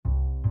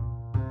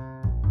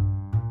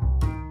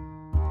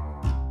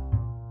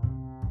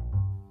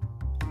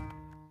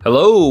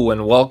Hello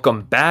and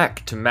welcome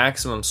back to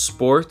Maximum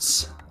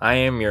Sports. I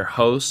am your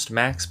host,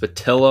 Max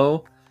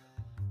Patillo.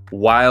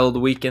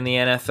 Wild week in the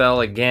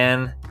NFL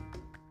again.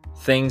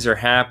 Things are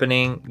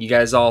happening. You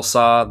guys all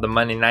saw the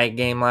Monday night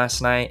game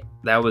last night.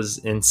 That was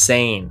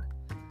insane.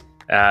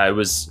 It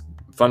was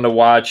fun to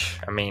watch.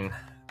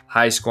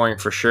 High scoring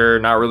for sure.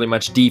 Not really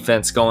much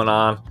defense going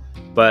on.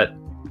 But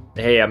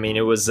hey,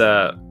 it was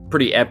a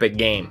pretty epic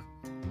game.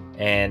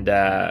 And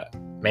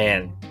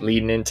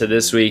leading into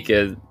this week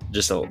is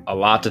just a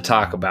lot to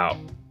talk about.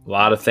 A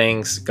lot of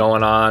things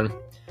going on.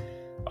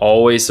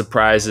 Always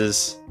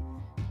surprises.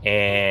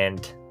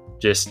 And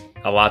just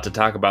a lot to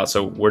talk about.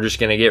 So we're just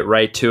going to get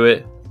right to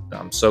it.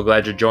 I'm so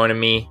glad you're joining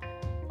me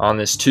on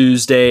this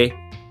Tuesday.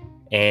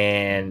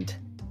 And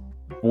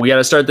we got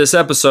to start this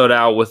episode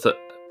out with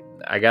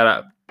I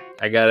got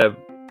to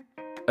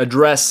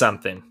address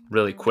something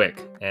really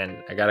quick.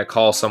 And I got to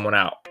call someone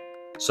out.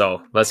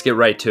 So let's get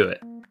right to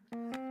it.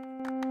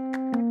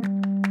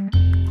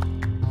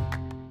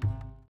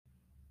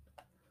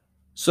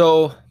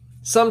 So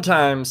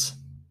sometimes,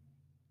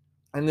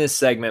 and this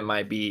segment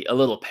might be a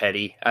little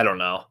petty, I don't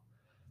know,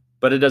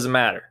 but it doesn't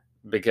matter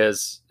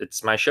because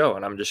it's my show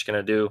and I'm just going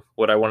to do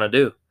what I want to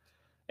do.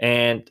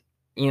 And,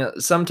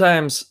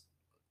 sometimes,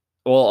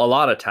 well, a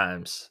lot of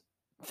times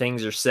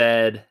things are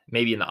said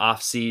maybe in the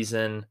off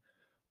season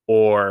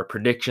or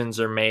predictions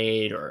are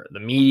made or the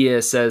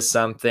media says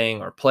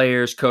something or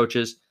players,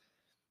 coaches,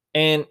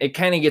 and it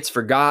kind of gets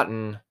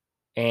forgotten.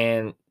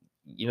 And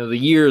the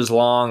year is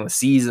long, the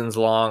season's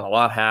long, a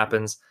lot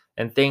happens,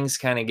 and things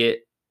kind of get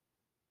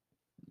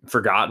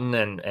forgotten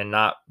and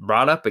not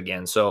brought up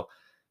again. So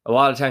a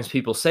lot of times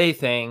people say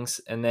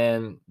things and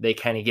then they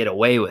kind of get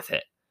away with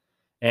it.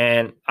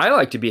 And I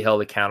like to be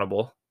held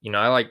accountable.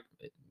 I like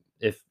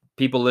if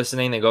people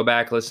listening, they go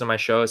back, listen to my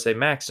show and say,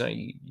 Max, no,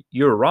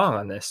 you were wrong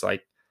on this.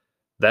 Like,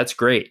 that's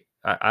great.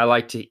 I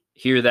like to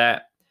hear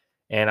that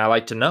and I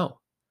like to know.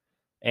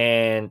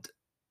 And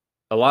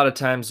a lot of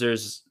times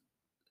there's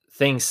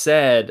things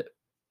said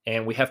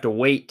and we have to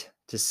wait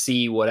to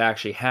see what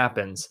actually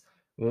happens,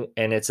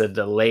 and it's a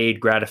delayed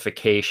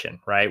gratification,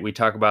 right? We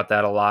talk about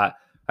that a lot.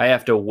 I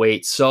have to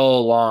wait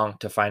so long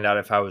to find out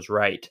if I was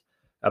right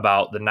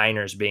about the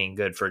Niners being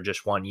good for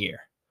just 1 year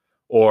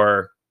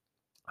or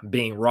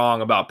being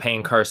wrong about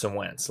paying Carson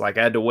Wentz. Like,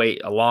 I had to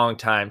wait a long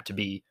time to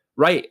be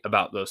right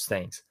about those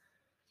things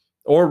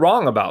or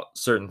wrong about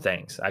certain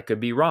things. I could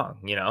be wrong,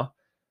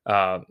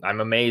 I'm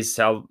amazed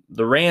how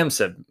the Rams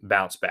have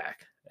bounced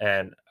back.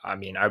 And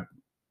I'm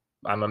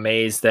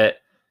amazed that,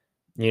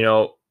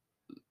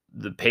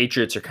 the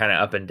Patriots are kind of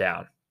up and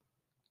down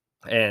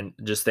and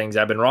just things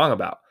I've been wrong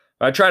about.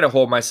 I try to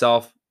hold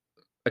myself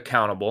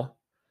accountable.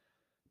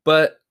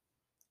 But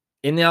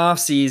in the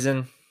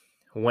offseason,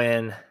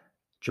 when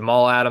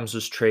Jamal Adams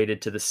was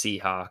traded to the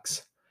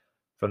Seahawks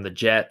from the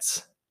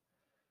Jets,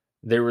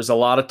 there was a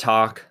lot of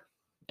talk.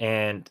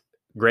 And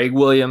Greg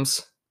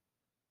Williams,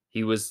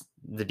 he was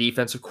the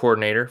defensive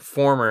coordinator,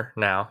 former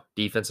now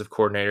defensive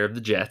coordinator of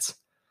the Jets.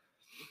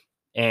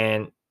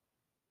 And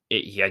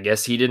I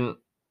guess he didn't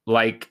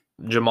like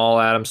Jamal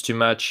Adams too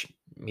much.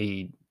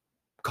 He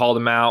called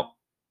him out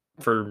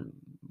for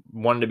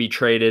wanting to be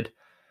traded.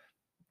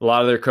 A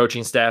lot of their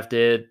coaching staff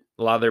did.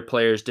 A lot of their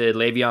players did.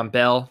 Le'Veon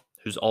Bell,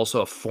 who's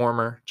also a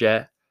former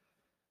Jet.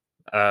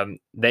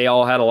 They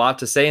all had a lot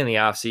to say in the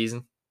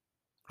offseason,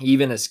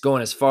 even as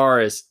going as far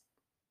as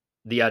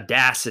the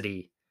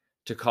audacity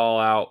to call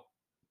out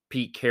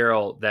Pete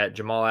Carroll that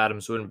Jamal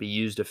Adams wouldn't be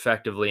used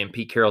effectively in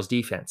Pete Carroll's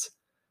defense.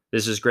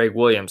 This is Greg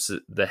Williams,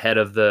 the head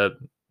of the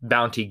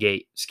Bounty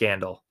Gate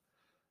scandal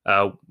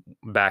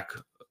back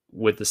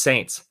with the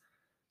Saints.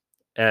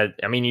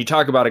 You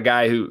talk about a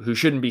guy who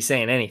shouldn't be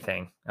saying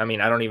anything. I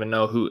don't even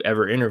know who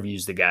ever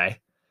interviews the guy,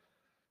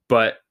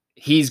 but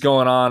he's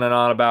going on and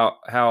on about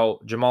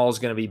how Jamal is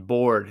going to be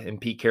bored in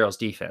Pete Carroll's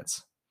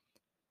defense.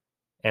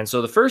 And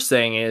so the first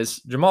thing is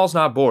Jamal's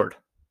not bored.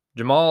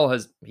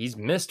 He's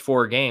missed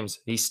 4 games.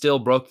 He still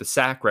broke the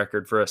sack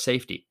record for a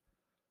safety.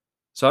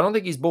 So I don't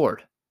think he's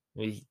bored.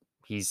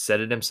 He said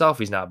it himself.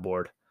 He's not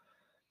bored.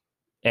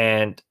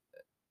 And,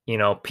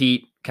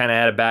 Pete kind of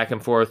had a back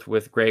and forth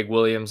with Greg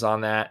Williams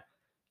on that,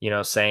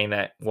 saying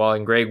that, well,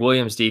 in Greg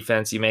Williams'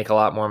 defense, you make a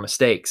lot more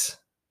mistakes.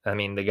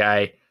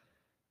 The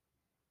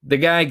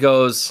guy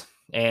goes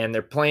and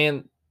they're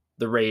playing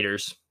the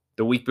Raiders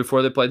the week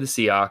before they played the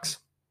Seahawks.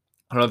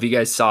 I don't know if you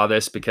guys saw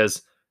this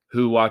because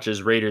who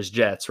watches Raiders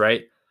Jets,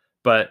 right?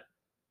 But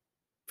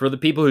for the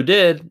people who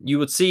did, you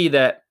would see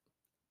that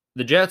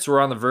the Jets were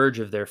on the verge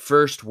of their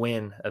first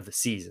win of the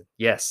season.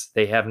 Yes,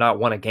 they have not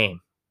won a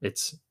game.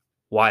 It's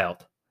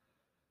wild.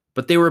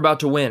 But they were about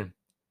to win.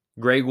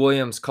 Greg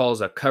Williams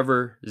calls a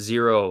cover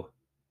 0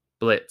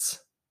 blitz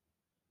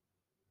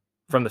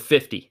from the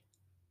 50.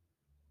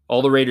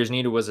 All the Raiders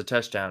needed was a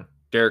touchdown.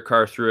 Derek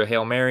Carr threw a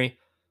Hail Mary,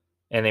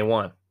 and they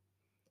won.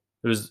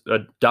 It was a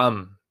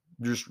dumb,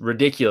 just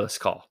ridiculous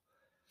call.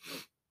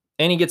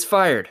 And he gets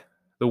fired.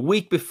 The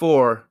week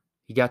before,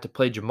 he got to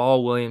play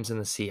Jamal Williams in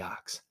the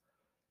Seahawks.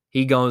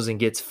 He goes and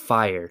gets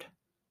fired.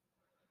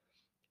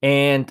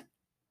 And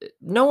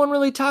no one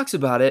really talks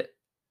about it,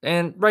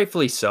 and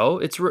rightfully so.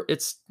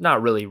 It's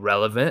not really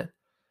relevant.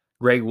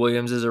 Greg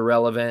Williams is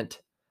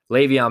irrelevant.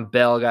 Le'Veon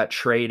Bell got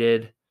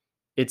traded.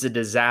 It's a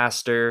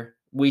disaster.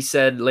 We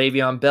said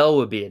Le'Veon Bell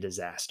would be a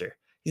disaster.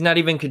 He's not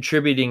even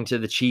contributing to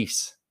the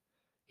Chiefs.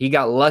 He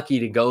got lucky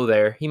to go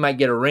there. He might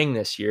get a ring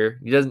this year.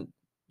 He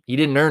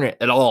didn't earn it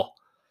at all.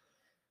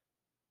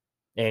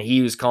 And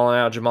he was calling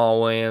out Jamal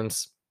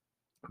Williams,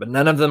 but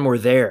none of them were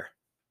there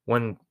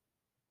when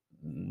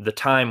the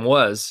time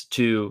was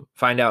to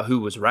find out who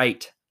was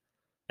right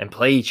and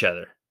play each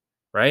other,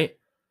 right?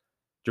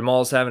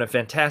 Jamal's having a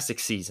fantastic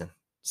season.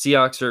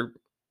 Seahawks are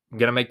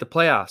going to make the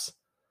playoffs,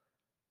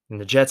 and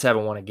the Jets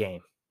haven't won a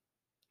game.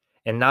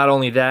 And not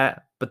only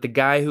that, but the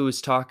guy who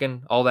was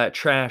talking all that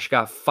trash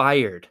got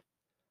fired.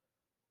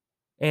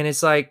 And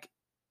it's like,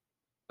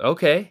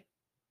 okay,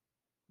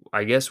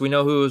 I guess we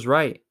know who was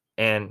right.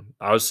 And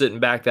I was sitting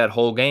back that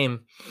whole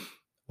game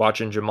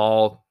watching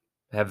Jamal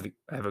have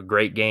a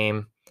great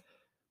game,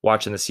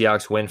 watching the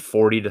Seahawks win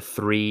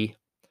 40-3,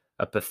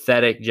 a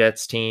pathetic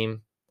Jets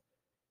team.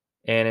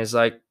 And it's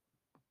like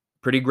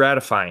pretty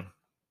gratifying,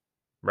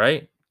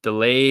 right?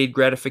 Delayed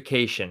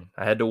gratification.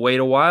 I had to wait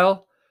a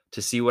while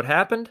to see what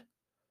happened,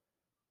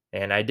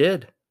 and I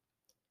did.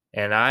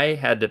 And I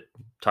had to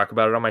talk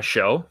about it on my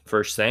show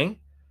first thing,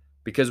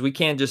 because we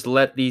can't just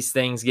let these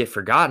things get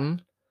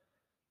forgotten.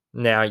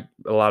 Now,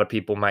 a lot of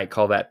people might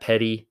call that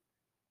petty,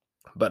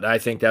 but I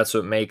think that's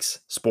what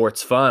makes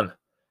sports fun,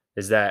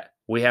 is that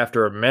we have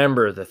to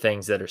remember the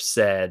things that are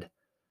said,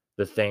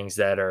 the things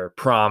that are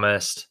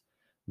promised,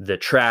 the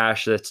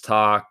trash that's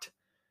talked.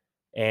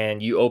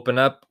 And you open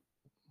up,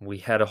 we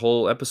had a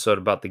whole episode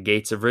about the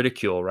gates of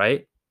ridicule,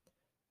 right?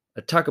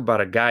 I talk about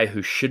a guy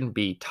who shouldn't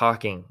be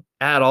talking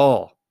at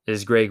all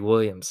is Greg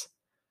Williams.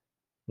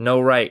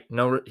 No right.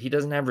 He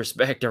doesn't have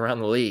respect around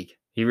the league.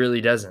 He really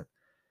doesn't.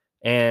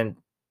 And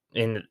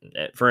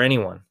for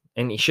anyone.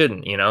 And he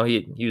shouldn't,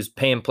 he was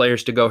paying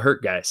players to go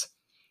hurt guys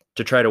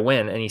to try to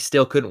win, and he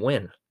still couldn't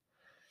win.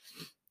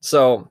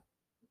 So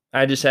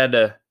I just had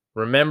to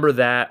remember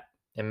that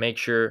and make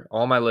sure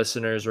all my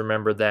listeners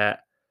remember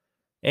that.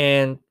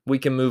 And we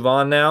can move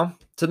on now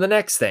to the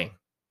next thing.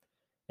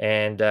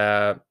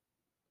 And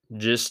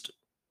just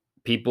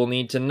people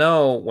need to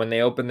know when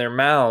they open their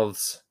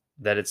mouths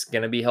that it's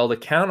going to be held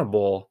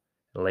accountable.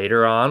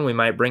 Later on, we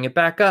might bring it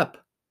back up.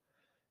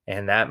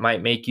 And that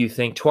might make you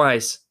think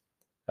twice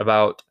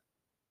about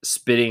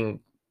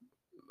spitting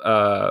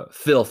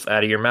filth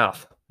out of your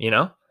mouth,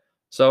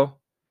 So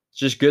it's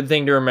just a good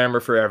thing to remember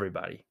for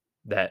everybody,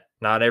 that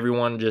not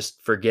everyone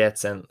just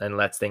forgets and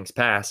lets things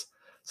pass.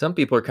 Some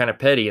people are kind of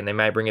petty and they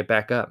might bring it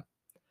back up.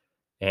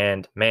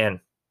 And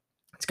man,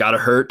 it's got to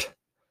hurt.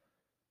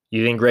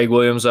 You think Greg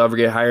Williams will ever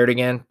get hired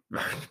again?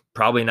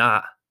 Probably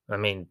not. I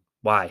mean,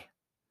 why?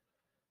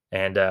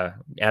 And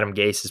Adam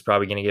Gase is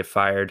probably going to get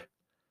fired,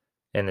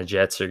 and the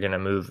Jets are going to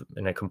move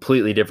in a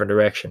completely different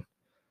direction.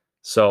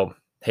 So,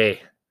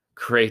 hey,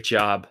 great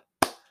job.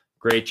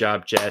 Great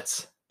job,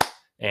 Jets.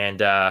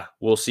 And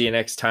we'll see you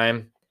next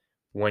time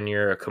when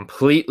you're a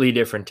completely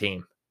different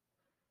team.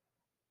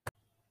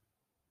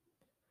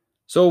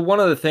 So one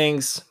of the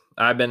things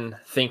I've been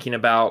thinking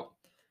about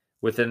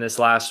within this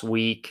last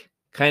week,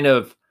 kind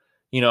of,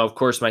 of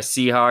course, my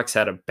Seahawks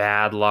had a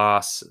bad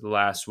loss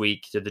last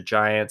week to the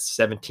Giants,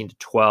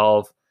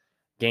 17-12.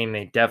 Game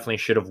they definitely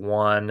should have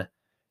won.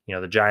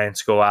 The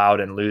Giants go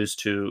out and lose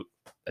to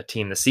a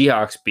team the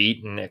Seahawks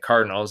beat, and the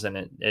Cardinals, and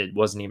it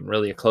wasn't even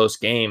really a close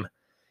game.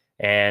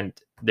 And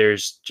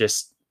there's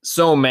just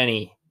so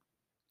many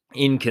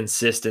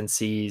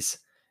inconsistencies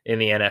in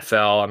the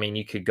NFL. I mean,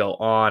 you could go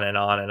on and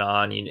on and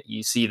on.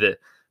 You see the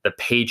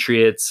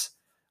Patriots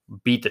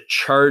beat the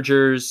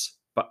Chargers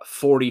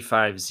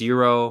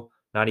 45-0,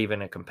 not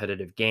even a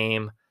competitive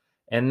game.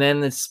 And then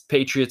the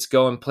Patriots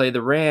go and play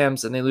the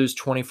Rams and they lose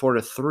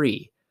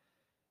 24-3.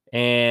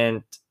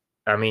 And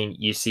I mean,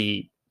 you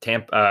see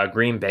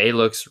Green Bay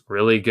looks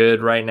really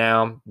good right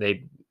now.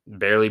 They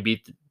barely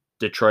beat the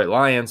Detroit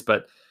Lions,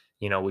 but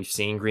we've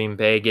seen Green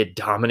Bay get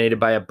dominated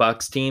by a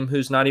Bucks team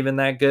who's not even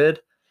that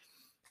good.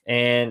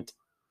 And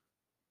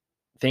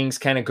things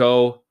kind of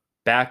go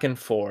back and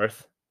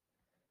forth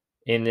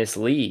in this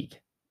league.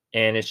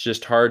 And it's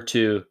just hard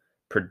to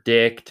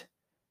predict.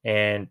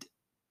 And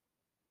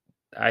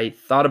I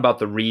thought about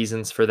the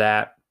reasons for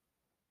that.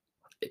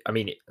 I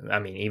mean,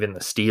 even the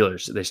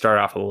Steelers, they start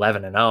off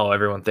 11-0.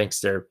 Everyone thinks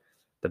they're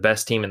the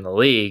best team in the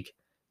league.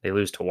 They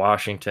lose to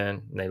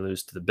Washington, and they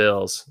lose to the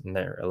Bills, and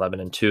they're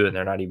 11-2, and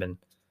they're not even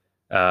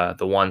the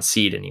 1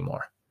 seed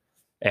anymore.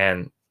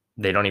 And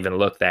they don't even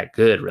look that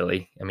good,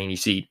 really. I mean, you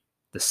see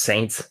the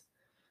Saints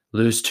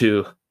lose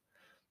to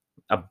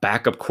a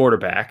backup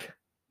quarterback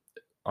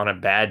on a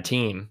bad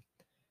team,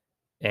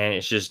 and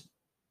it's just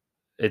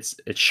it's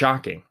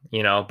shocking,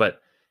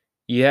 but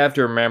you have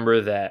to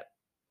remember that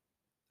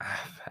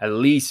at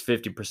least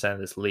 50% of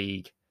this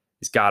league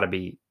has got to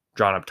be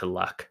drawn up to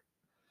luck.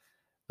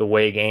 The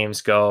way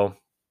games go,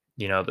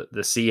 the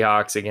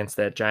Seahawks against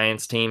that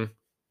Giants team,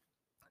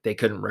 they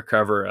couldn't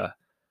recover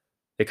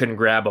They couldn't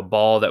grab a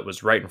ball that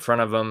was right in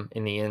front of them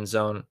in the end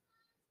zone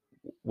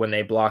when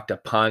they blocked a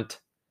punt.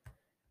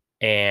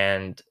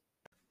 And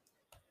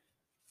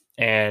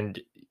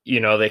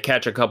they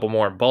catch a couple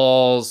more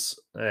balls,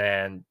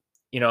 and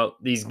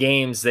these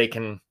games,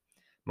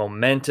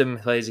 momentum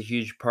plays a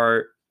huge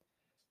part.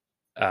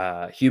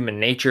 Human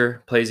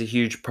nature plays a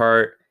huge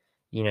part.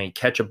 You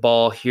catch a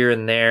ball here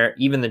and there.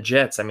 Even the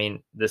Jets,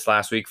 this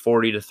last week,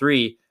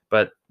 40-3,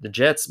 but the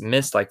Jets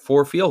missed like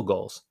 4 field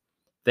goals.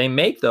 They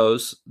make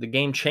those, the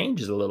game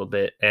changes a little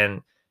bit,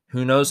 and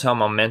who knows how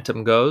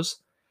momentum goes.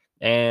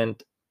 And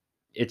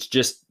it's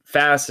just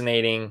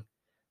fascinating,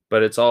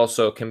 but it's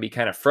also can be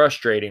kind of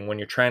frustrating when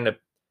you're trying to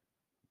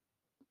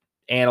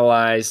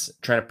analyze,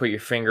 trying to put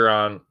your finger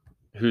on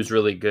who's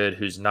really good,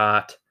 who's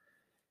not.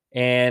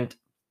 But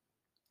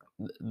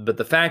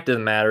the fact of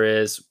the matter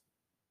is,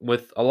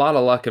 with a lot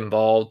of luck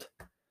involved,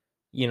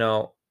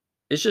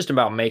 it's just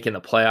about making the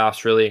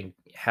playoffs, really, and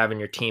having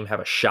your team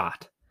have a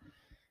shot.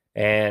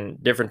 And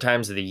different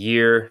times of the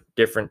year,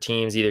 different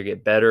teams either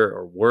get better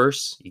or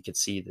worse. You could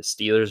see the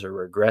Steelers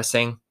are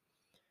regressing,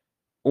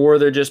 or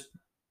they're just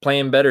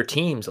playing better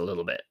teams a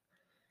little bit.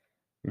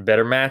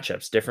 Better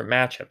matchups, different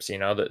matchups.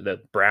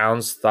 The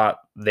Browns thought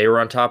they were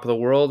on top of the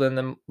world, and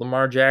then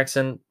Lamar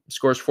Jackson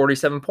scores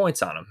 47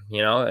 points on them.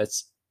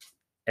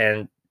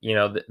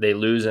 They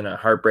lose in a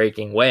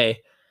heartbreaking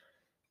way,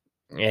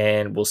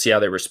 and we'll see how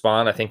they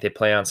respond. I think they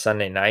play on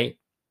Sunday night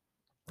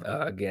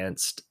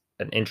against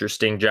an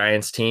interesting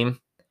Giants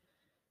team.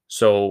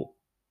 So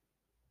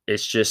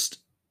it's just,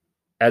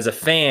 as a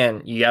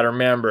fan, you got to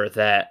remember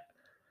that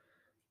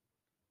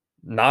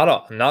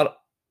not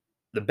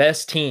the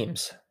best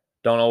teams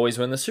don't always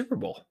win the Super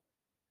Bowl.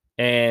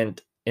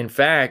 And in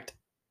fact,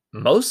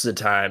 most of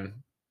the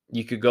time,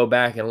 you could go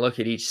back and look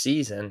at each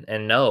season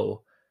and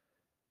know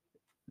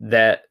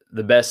that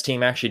the best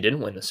team actually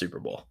didn't win the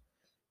Super Bowl.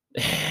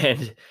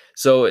 And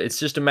so it's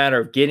just a matter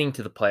of getting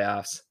to the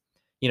playoffs.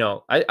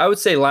 I would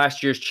say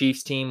last year's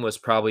Chiefs team was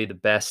probably the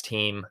best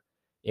team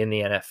in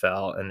the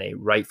NFL, and they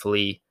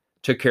rightfully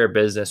took care of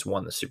business,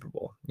 won the Super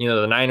Bowl.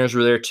 The Niners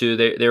were there too.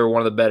 They were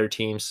one of the better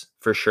teams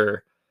for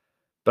sure.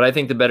 But I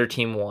think the better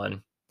team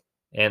won,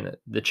 and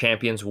the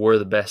champions were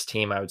the best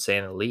team, I would say,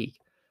 in the league.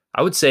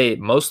 I would say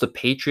most of the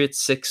Patriots'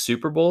 6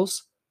 Super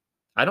Bowls,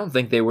 I don't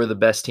think they were the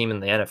best team in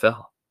the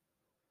NFL.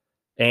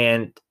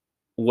 And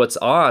what's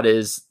odd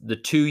is the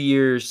 2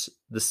 years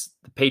the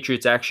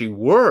Patriots actually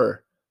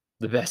were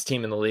the best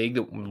team in the league.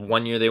 The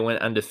one year they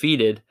went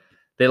undefeated,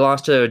 they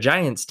lost to a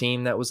Giants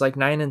team that was like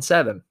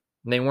 9-7. And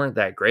they weren't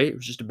that great. It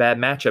was just a bad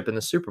matchup in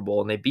the Super Bowl,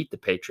 and they beat the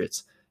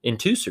Patriots in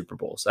 2 Super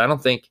Bowls. I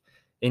don't think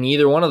in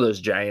either one of those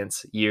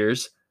Giants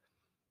years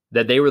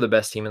that they were the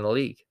best team in the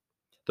league.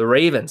 The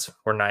Ravens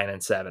were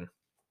 9-7.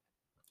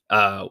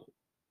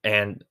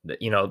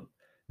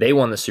 They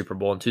won the Super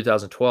Bowl in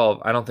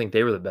 2012. I don't think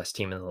they were the best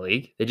team in the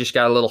league. They just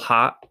got a little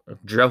hot.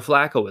 Joe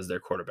Flacco was their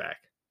quarterback.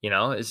 You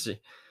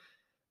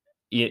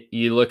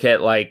look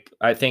at,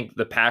 I think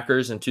the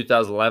Packers in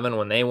 2011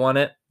 when they won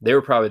it, they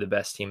were probably the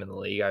best team in the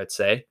league, I would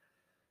say.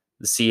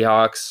 The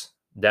Seahawks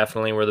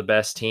definitely were the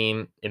best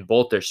team in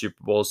both their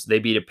Super Bowls. They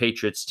beat a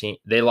Patriots team.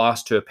 They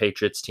lost to a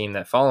Patriots team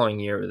that following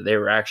year. They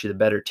were actually the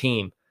better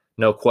team,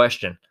 no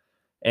question.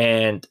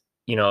 And,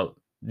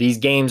 these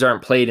games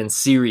aren't played in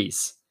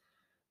series.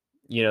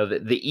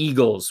 The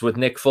Eagles with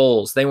Nick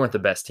Foles, they weren't the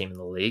best team in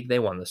the league. They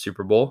won the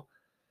Super Bowl.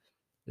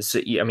 So,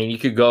 you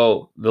could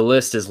go, the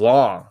list is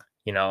long,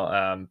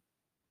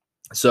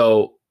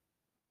 so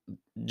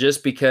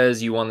just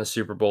because you won the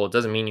Super Bowl, it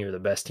doesn't mean you're the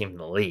best team in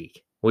the league.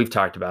 We've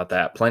talked about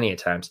that plenty of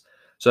times.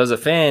 So as a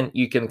fan,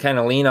 you can kind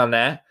of lean on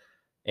that.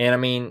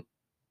 And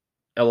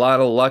a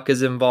lot of luck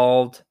is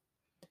involved,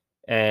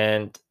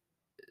 and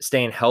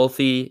staying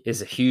healthy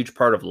is a huge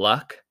part of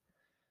luck.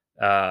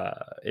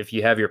 If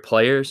you have your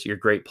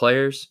great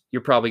players,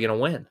 you're probably going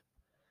to win.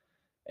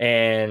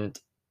 And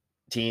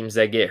teams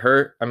that get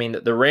hurt,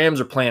 the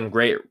Rams are playing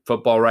great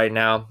football right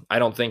now. I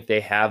don't think they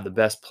have the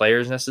best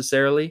players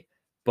necessarily,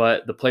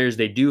 but the players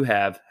they do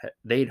have,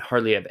 they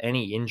hardly have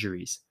any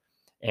injuries.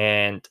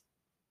 And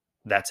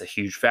that's a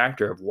huge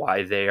factor of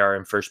why they are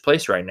in first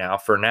place right now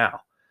for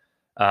now.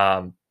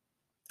 And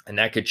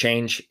that could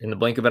change in the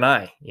blink of an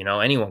eye.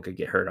 Anyone could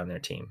get hurt on their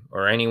team,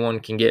 or anyone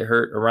can get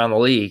hurt around the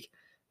league,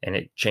 and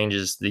it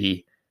changes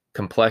the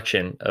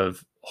complexion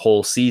of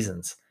whole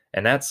seasons.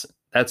 And that's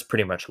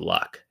pretty much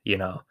luck,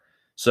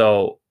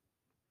 So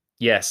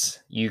yes,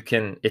 you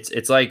can,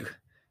 it's like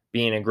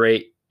being a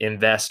great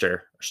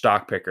investor or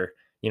stock picker.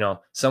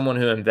 Someone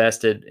who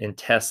invested in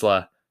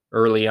Tesla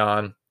early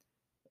on,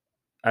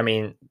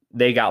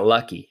 they got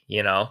lucky,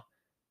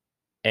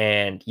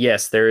 and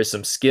yes, there is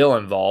some skill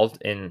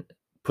involved in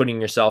putting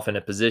yourself in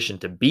a position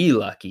to be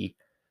lucky,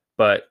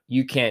 but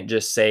you can't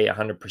just say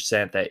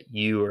 100% that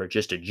you are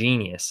just a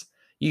genius.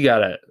 You got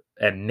to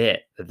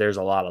admit that there's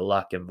a lot of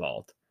luck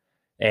involved.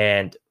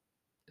 And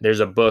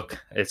there's a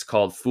book, it's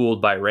called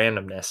Fooled by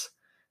Randomness.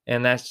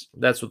 And that's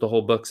what the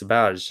whole book's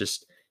about. It's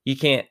just, you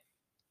can't,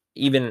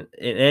 even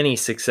in any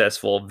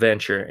successful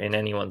venture in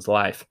anyone's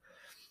life,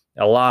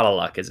 A lot of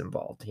luck is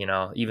involved.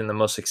 Even the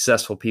most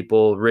successful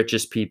people,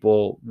 richest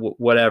people,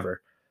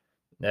 whatever,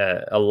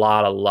 a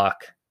lot of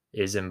luck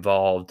is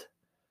involved.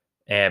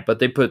 But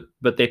they put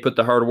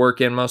the hard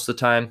work in most of the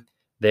time.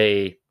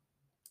 They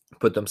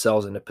put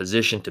themselves in a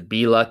position to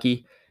be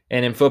lucky.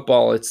 And in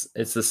football, it's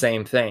the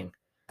same thing.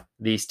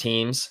 These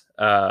teams,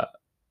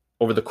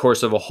 over the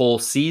course of a whole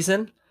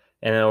season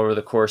and then over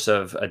the course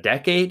of a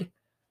decade,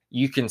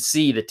 you can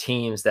see the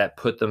teams that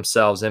put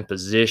themselves in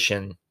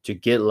position to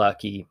get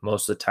lucky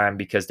most of the time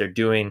because they're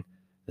doing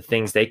the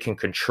things they can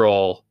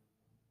control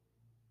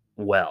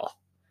well.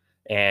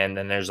 And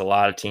then there's a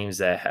lot of teams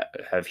that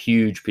have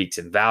huge peaks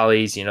and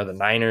valleys. The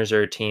Niners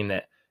are a team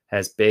that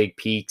has big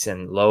peaks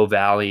and low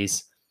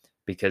valleys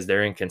because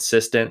they're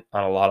inconsistent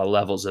on a lot of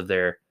levels of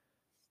their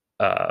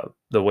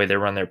the way they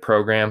run their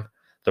program.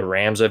 The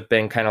Rams have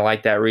been kind of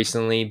like that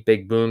recently,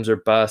 big booms or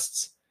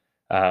busts.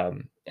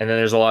 And then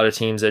there's a lot of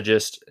teams that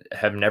just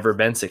have never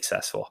been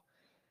successful.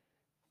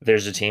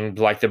 There's a team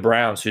like the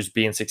Browns who's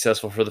being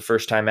successful for the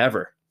first time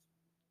ever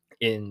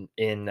in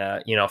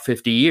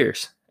 50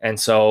 years. And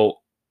so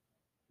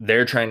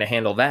they're trying to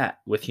handle that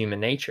with human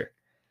nature.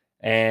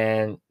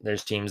 And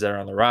there's teams that are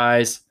on the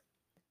rise.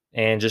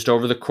 And just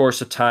over the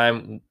course of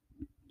time,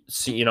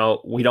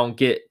 we don't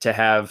get to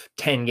have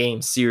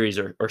 10-game series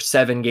or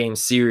 7-game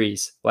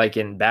series like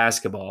in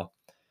basketball,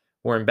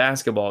 where in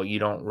basketball, you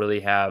don't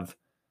really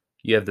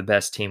you have the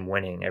best team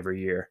winning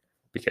every year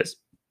because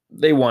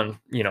they won,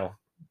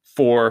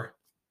 4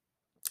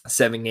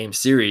 7-game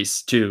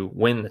series to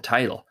win the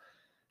title.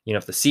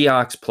 If the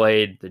Seahawks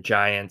played the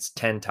Giants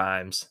 10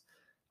 times,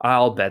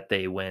 I'll bet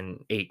they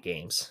win 8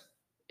 games,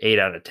 8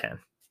 out of 10.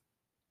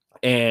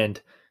 And,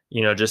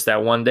 just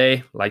that one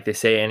day, like they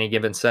say, any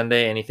given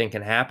Sunday, anything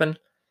can happen.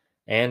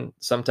 And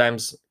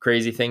sometimes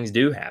crazy things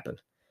do happen.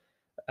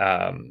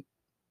 Patrick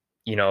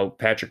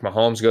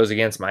Mahomes goes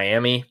against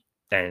Miami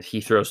and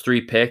he throws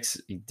 3 picks.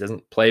 He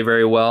doesn't play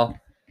very well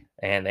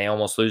and they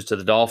almost lose to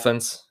the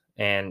Dolphins.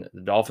 And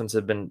the Dolphins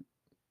have been,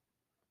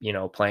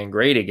 playing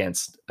great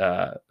against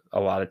a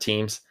lot of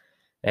teams.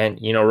 And,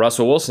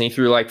 Russell Wilson, he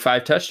threw like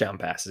 5 touchdown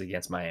passes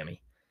against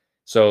Miami.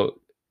 So,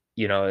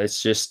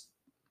 it's just,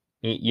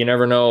 you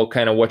never know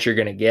kind of what you're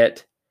going to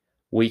get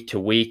week to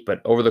week,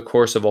 but over the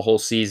course of a whole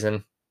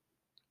season,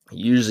 it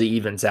usually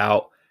evens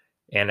out.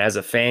 And as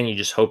a fan, you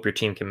just hope your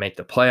team can make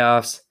the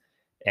playoffs,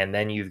 and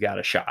then you've got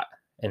a shot.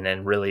 And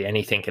then really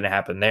anything can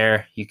happen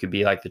there. You could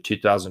be like the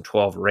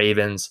 2012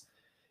 Ravens.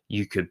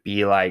 You could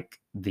be like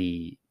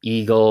the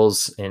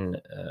Eagles in,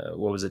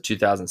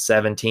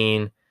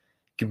 2017. You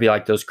could be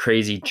like those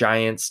crazy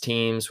Giants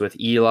teams with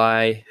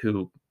Eli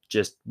who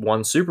just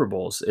won Super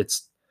Bowls.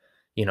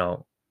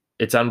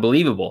 It's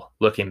unbelievable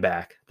looking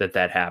back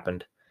that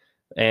happened.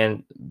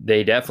 And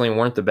they definitely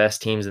weren't the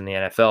best teams in the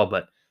NFL,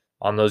 but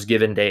on those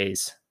given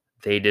days,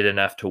 they did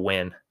enough to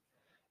win.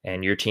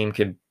 And your team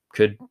could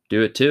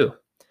do it too.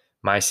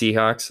 My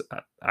Seahawks,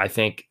 I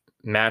think,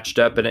 matched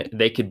up and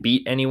they could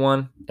beat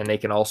anyone and they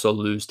can also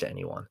lose to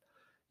anyone.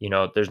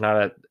 There's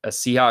not a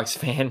Seahawks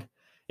fan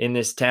in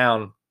this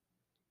town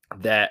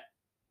that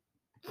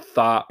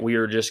thought we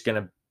were just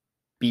going to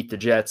beat the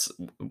Jets.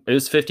 It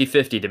was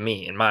 50-50 to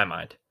me, in my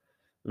mind.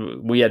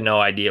 We had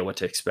no idea what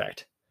to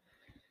expect.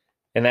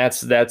 And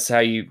that's how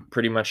you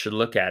pretty much should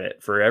look at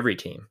it for every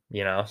team,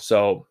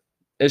 So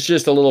it's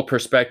just a little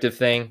perspective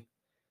thing.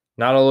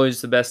 Not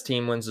always the best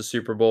team wins the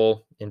Super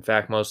Bowl. In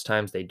fact, most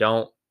times they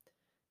don't.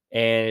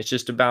 And it's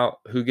just about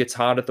who gets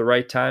hot at the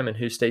right time and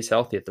who stays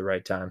healthy at the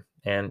right time.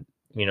 And,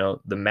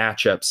 the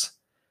matchups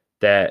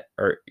that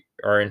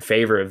are in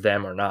favor of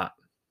them or not.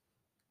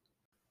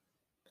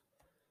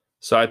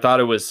 So I thought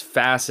it was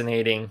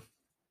fascinating,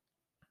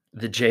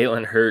 the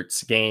Jalen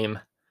Hurts game.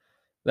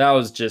 That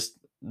was just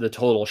the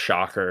total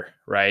shocker,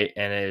 right?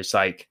 And it's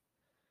like,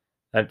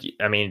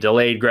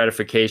 delayed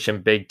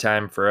gratification big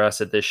time for us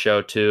at this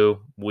show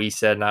too. We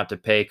said not to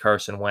pay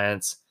Carson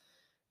Wentz.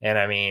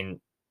 And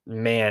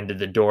man, did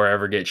the door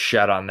ever get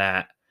shut on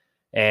that.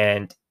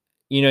 And,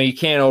 you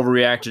can't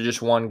overreact to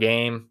just one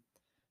game.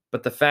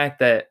 But the fact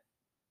that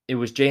it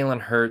was Jalen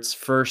Hurts'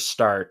 first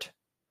start,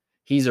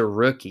 he's a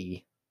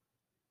rookie,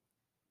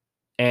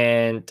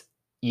 and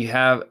you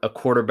have a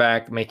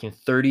quarterback making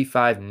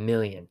 $35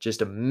 million,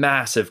 just a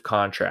massive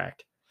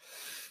contract,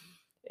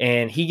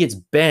 and he gets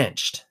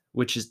benched,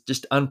 which is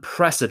just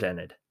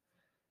unprecedented.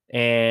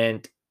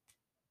 And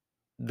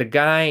the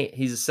guy,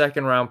 he's a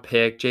second-round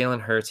pick, Jalen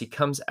Hurts. He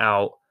comes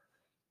out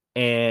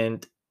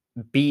and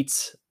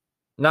beats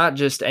not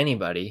just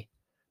anybody,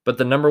 but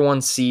the number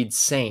 1 seed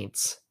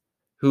Saints,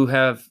 who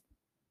have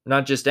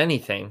not just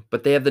anything,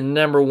 but they have the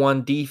number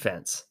 1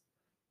 defense.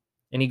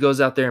 And he goes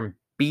out there and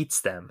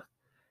beats them.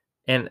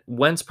 And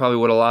Wentz probably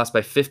would have lost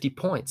by 50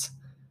 points.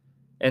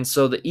 And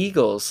so the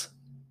Eagles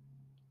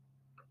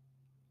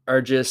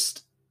are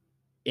just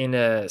in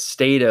a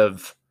state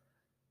of,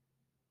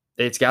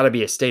 it's got to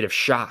be a state of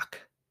shock,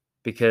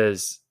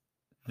 because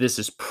this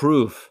is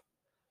proof,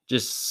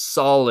 just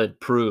solid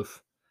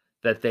proof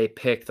that they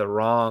picked the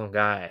wrong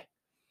guy.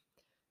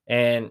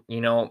 And,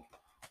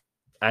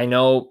 I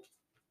know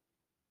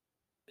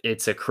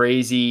it's a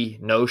crazy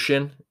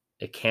notion.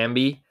 It can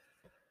be,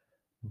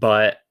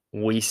 but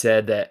we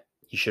said that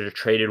you should have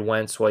traded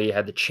Wentz while you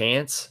had the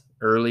chance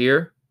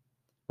earlier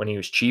when he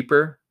was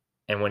cheaper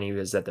and when he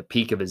was at the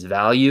peak of his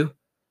value.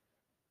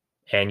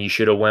 And you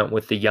should have went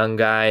with the young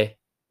guy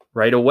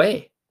right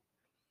away.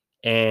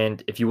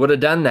 And if you would have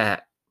done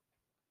that,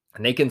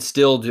 and they can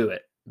still do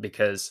it,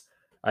 because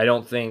I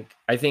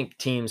think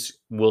teams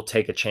will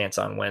take a chance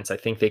on Wentz. I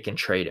think they can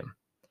trade him,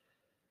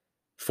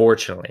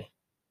 fortunately.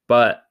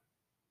 But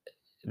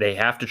they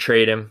have to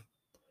trade him,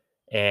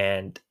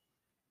 and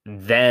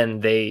then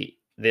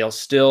they're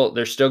still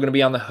going to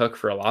be on the hook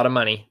for a lot of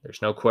money.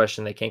 There's no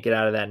question. They can't get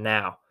out of that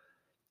now.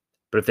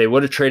 But if they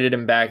would have traded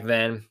him back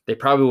then, they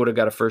probably would have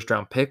got a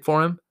first-round pick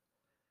for him,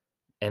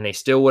 and they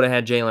still would have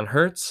had Jalen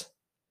Hurts,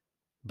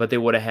 but they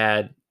would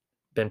have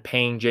been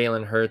paying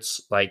Jalen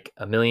Hurts like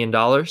 $1 million,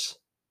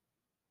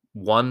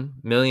 $1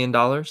 million,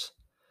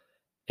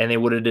 and they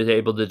would have been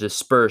able to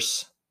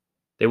disperse.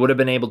 They would have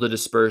been able to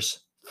disperse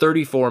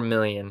 $34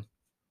 million,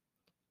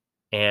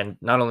 and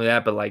not only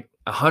that, but like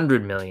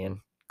 $100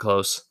 million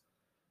close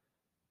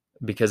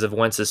because of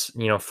Wentz's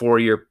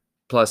 4-year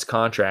plus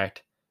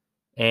contract,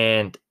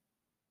 and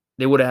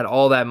they would have had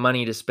all that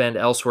money to spend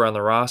elsewhere on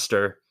the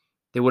roster.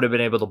 They would have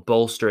been able to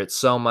bolster it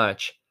so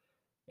much.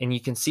 And you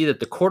can see that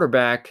the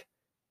quarterback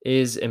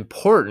is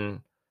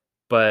important,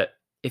 but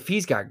if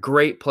he's got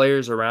great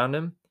players around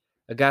him,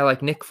 a guy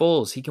like Nick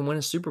Foles, he can win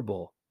a Super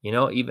Bowl.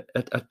 Even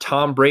a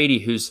Tom Brady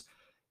who's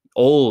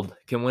old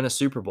can win a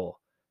Super Bowl.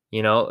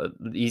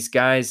 These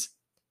guys,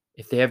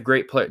 if they have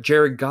great players,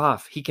 Jared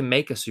Goff, he can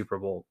make a Super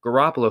Bowl.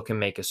 Garoppolo can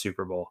make a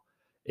Super Bowl.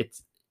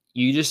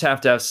 You just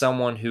have to have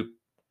someone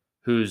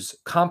who's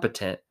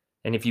competent,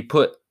 and if you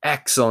put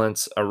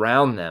excellence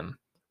around them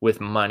with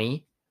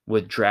money,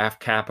 with draft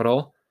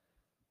capital,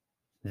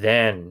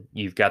 then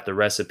you've got the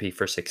recipe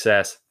for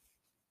success.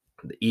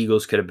 The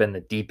Eagles could have been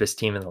the deepest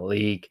team in the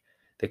league.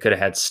 They could have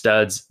had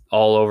studs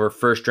all over,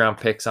 first-round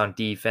picks on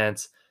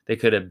defense. They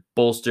could have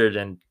bolstered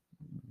and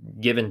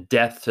given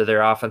depth to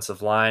their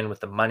offensive line with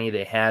the money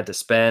they had to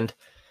spend.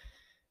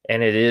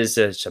 And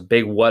it's a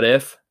big what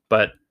if,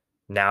 but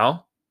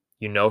now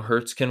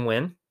Hurts can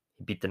win.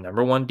 He beat the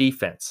number one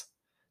defense.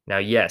 Now,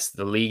 yes,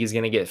 the league is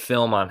going to get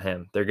film on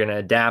him. They're going to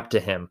adapt to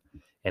him.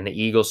 And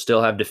the Eagles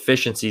still have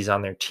deficiencies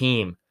on their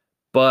team.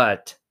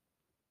 But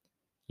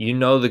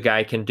the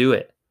guy can do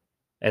it.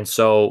 And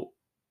so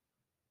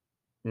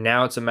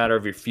now it's a matter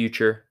of your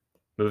future,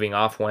 moving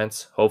off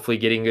Wentz, hopefully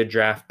getting good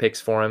draft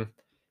picks for him.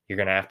 You're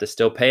going to have to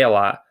still pay a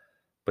lot,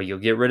 but you'll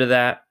get rid of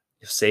that.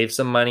 You'll save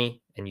some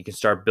money, and you can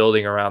start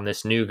building around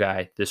this new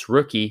guy, this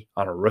rookie,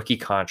 on a rookie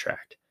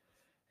contract.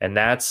 And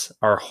that's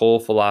our whole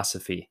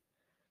philosophy.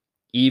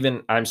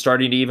 I'm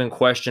starting to even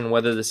question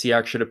whether the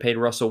Seahawks should have paid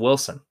Russell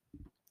Wilson.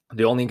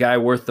 The only guy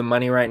worth the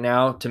money right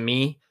now, to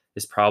me,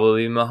 is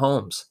probably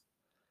Mahomes.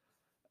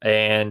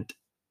 And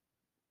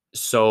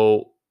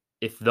so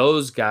if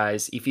those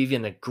guys, if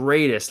even the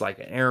greatest, like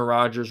Aaron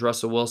Rodgers,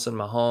 Russell Wilson,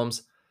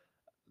 Mahomes,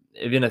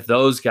 even if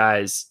those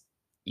guys,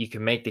 you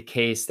can make the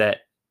case that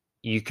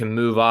you can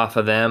move off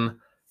of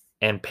them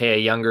and pay a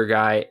younger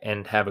guy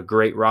and have a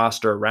great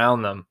roster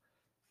around them,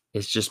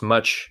 it's just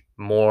much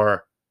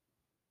more.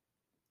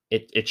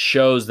 It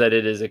shows that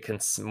it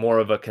is more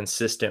of a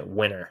consistent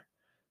winner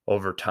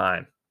over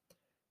time.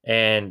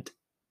 And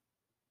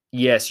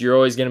yes, you're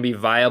always going to be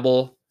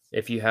viable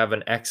if you have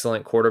an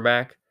excellent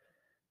quarterback.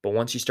 But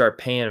once you start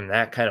paying him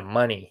that kind of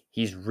money,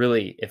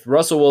 if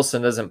Russell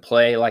Wilson doesn't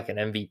play like an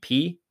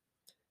MVP,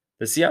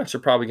 the Seahawks are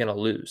probably going to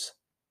lose.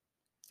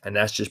 And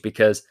that's just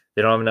because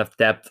they don't have enough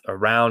depth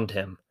around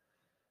him,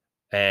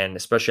 and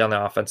especially on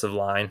the offensive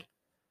line.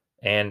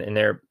 And in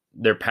their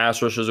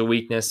pass rush was a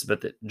weakness,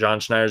 but John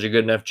Schneider's a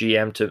good enough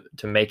GM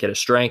to make it a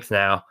strength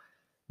now.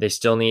 They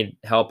still need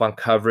help on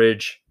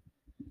coverage.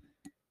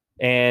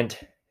 And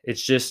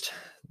it's just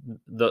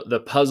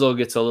the puzzle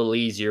gets a little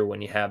easier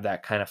when you have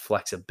that kind of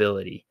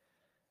flexibility.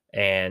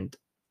 And,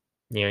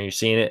 you're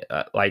seeing it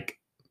like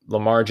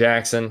Lamar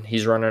Jackson,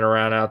 he's running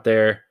around out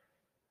there.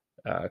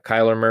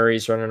 Kyler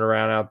Murray's running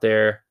around out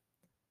there.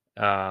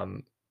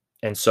 And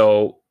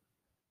so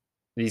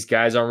these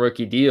guys on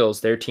rookie deals,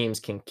 their teams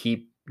can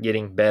keep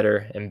getting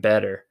better and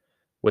better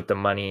with the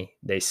money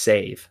they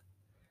save.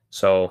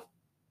 So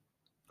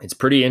it's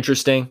pretty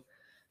interesting.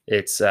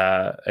 It's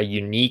a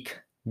unique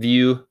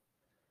view,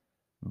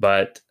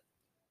 but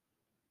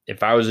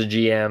if I was a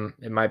GM,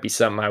 it might be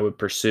something I would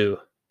pursue.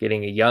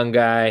 Getting a young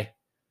guy,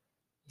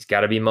 he's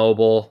got to be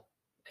mobile,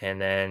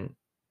 and then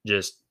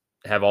just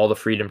have all the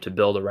freedom to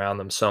build around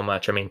them so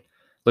much. I mean,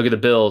 look at the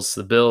Bills.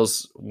 The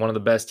Bills, one of the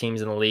best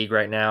teams in the league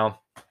right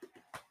now.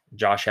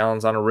 Josh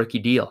Allen's on a rookie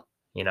deal,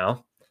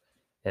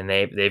 and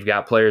they've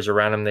got players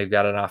around him. They've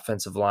got an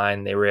offensive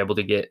line. They were able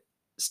to get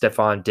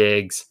Stephon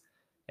Diggs,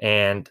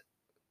 and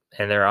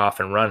they're off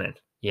and running,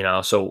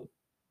 So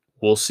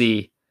we'll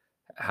see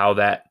how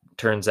that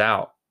turns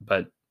out.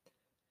 But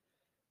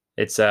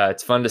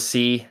it's fun to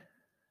see.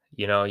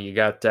 You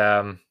got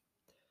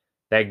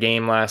that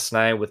game last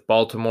night with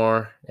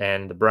Baltimore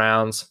and the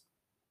Browns.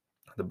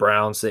 The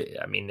Browns,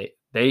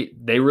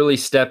 they really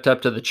stepped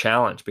up to the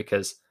challenge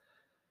because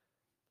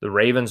the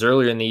Ravens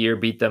earlier in the year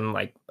beat them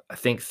like I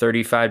think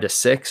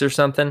 35-6 or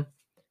something.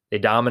 They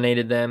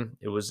dominated them.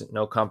 It was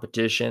no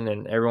competition,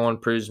 and everyone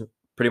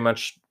pretty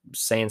much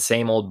saying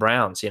same old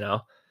Browns,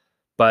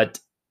 But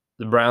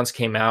the Browns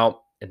came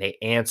out and they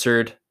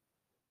answered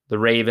the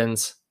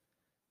Ravens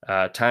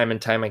time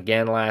and time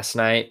again last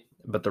night.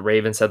 But the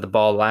Ravens had the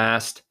ball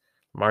last.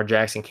 Lamar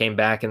Jackson came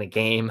back in the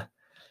game,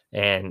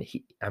 and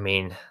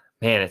man,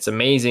 it's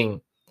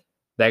amazing.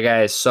 That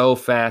guy is so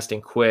fast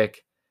and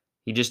quick.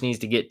 He just needs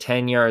to get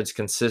 10 yards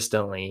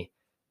consistently.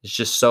 It's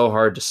just so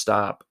hard to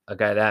stop a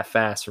guy that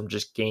fast from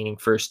just gaining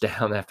first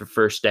down after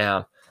first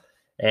down.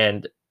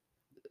 And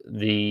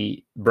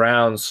the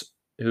Browns,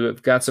 who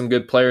have got some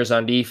good players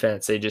on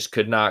defense, they just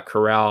could not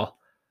corral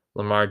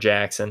Lamar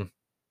Jackson.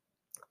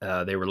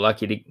 They were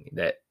lucky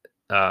that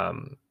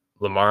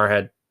Lamar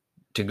had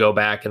to go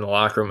back in the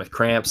locker room with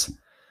cramps,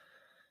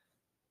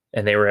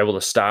 and they were able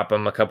to stop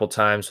him a couple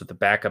times with the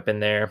backup in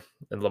there.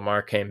 And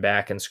Lamar came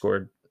back and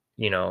scored,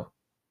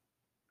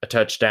 a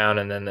touchdown,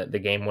 and then the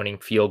game-winning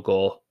field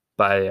goal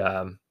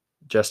by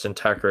Justin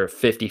Tucker, a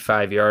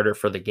 55-yarder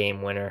for the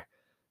game winner.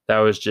 That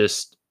was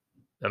just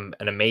an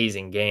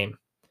amazing game.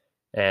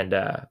 And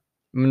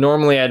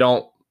normally I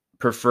don't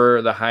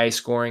prefer the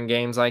high-scoring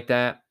games like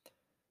that,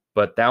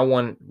 but that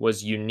one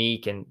was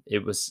unique, and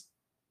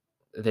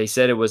they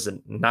said it was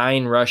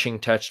 9 rushing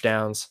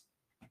touchdowns.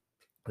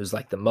 It was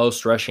like the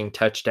most rushing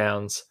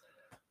touchdowns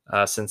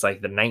since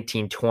like the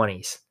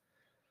 1920s.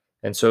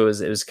 And so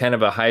it was kind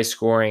of a high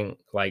scoring,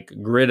 like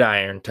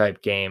gridiron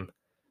type game,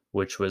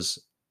 which was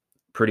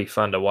pretty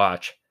fun to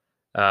watch.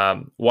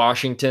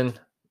 Washington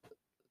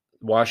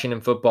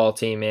football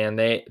team, man,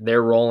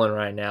 they're rolling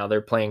right now.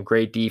 They're playing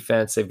great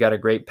defense. They've got a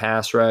great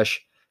pass rush.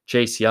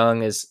 Chase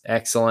Young is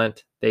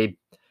excellent. They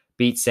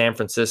beat San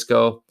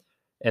Francisco,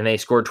 and they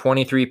scored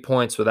 23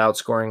 points without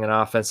scoring an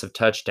offensive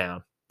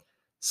touchdown.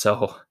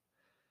 So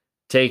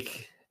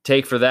take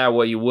for that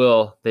what you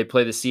will. They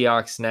play the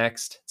Seahawks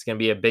next. It's going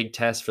to be a big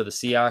test for the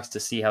Seahawks to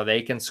see how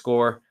they can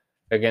score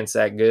against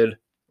that good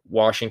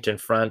Washington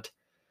front.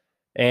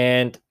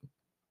 And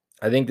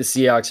I think the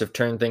Seahawks have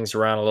turned things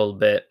around a little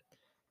bit,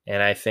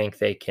 and I think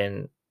they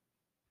can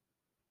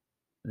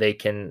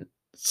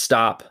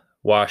stop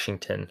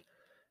Washington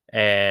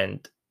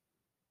and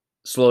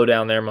slow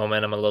down their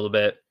momentum a little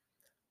bit.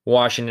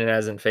 Washington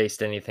hasn't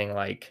faced anything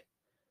like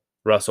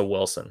Russell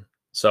Wilson.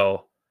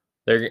 So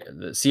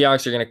the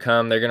Seahawks are going to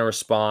come, they're going to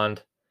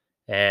respond,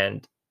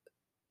 and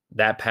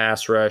that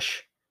pass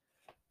rush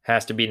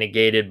has to be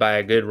negated by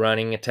a good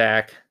running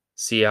attack.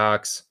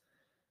 Seahawks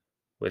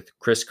with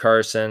Chris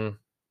Carson,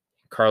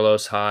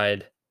 Carlos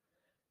Hyde,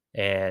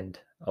 and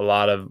a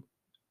lot of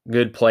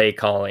good play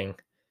calling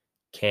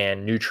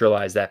can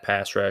neutralize that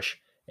pass rush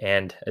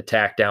and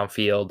attack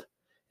downfield.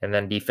 And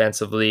then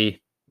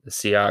defensively, the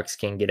Seahawks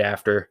can get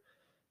after.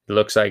 It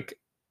looks like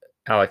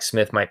Alex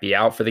Smith might be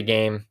out for the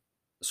game,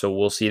 so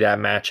we'll see that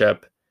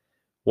matchup.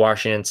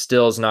 Washington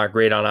still is not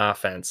great on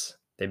offense.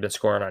 They've been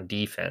scoring on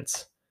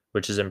defense,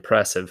 which is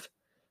impressive.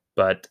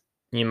 But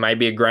it might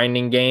be a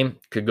grinding game.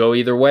 Could go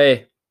either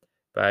way.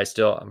 But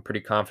I'm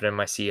pretty confident in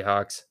my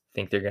Seahawks.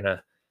 Think they're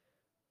gonna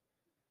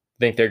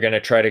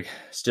try to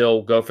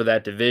still go for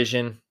that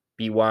division,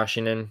 beat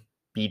Washington,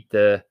 beat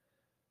the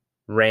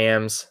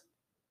Rams,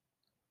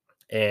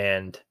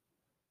 and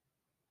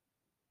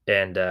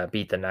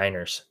beat the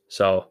Niners.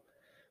 So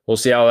we'll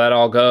see how that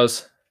all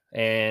goes.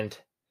 And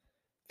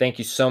thank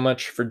you so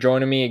much for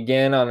joining me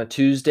again on a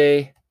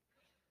Tuesday.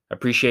 I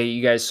appreciate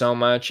you guys so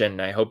much,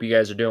 and I hope you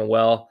guys are doing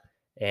well.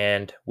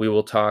 And we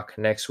will talk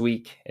next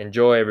week.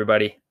 Enjoy,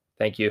 everybody.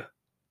 Thank you.